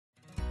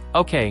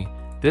Okay,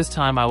 this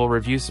time I will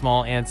review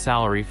SmallAnt's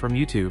salary from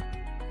YouTube.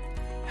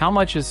 How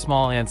much is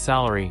SmallAnt's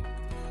salary?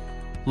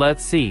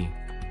 Let's see.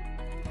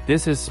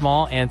 This is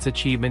SmallAnt's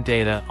achievement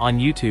data on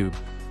YouTube.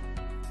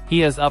 He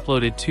has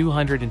uploaded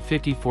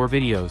 254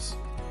 videos.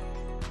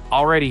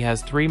 Already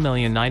has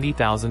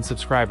 3,090,000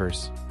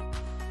 subscribers.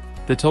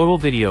 The total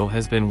video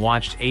has been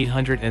watched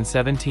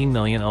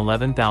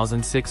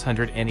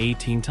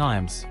 817,011,618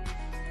 times.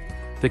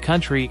 The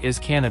country is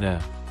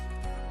Canada.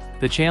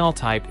 The channel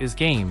type is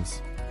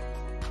games.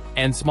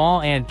 And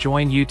SmallAnt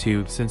joined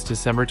YouTube since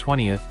December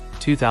 20th,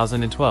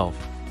 2012.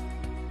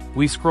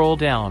 We scroll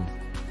down.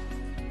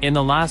 In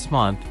the last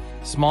month,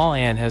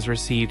 SmallAnt has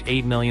received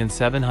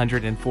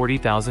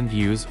 8,740,000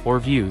 views or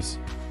views.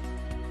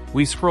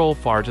 We scroll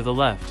far to the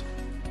left.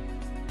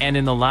 And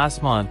in the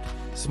last month,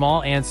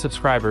 SmallAnt's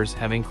subscribers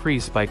have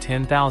increased by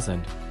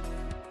 10,000.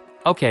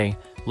 Okay,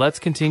 let's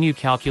continue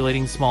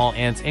calculating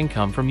SmallAnt's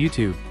income from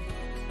YouTube.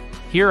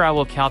 Here I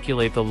will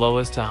calculate the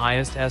lowest to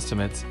highest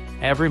estimates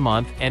every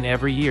month and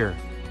every year.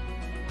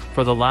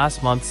 For the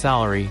last month's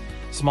salary,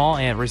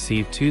 SmallAnt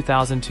received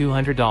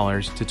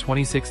 $2,200 to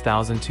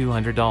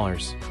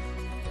 $26,200.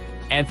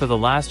 And for the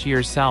last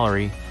year's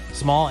salary,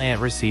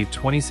 SmallAnt received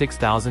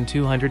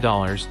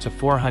 $26,200 to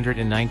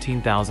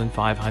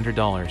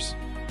 $419,500.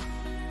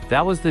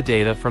 That was the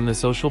data from the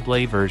Social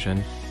Blade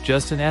version,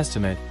 just an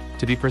estimate.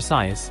 To be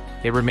precise,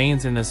 it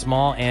remains in the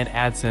SmallAnt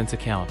AdSense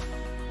account.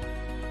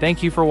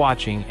 Thank you for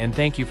watching and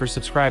thank you for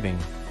subscribing.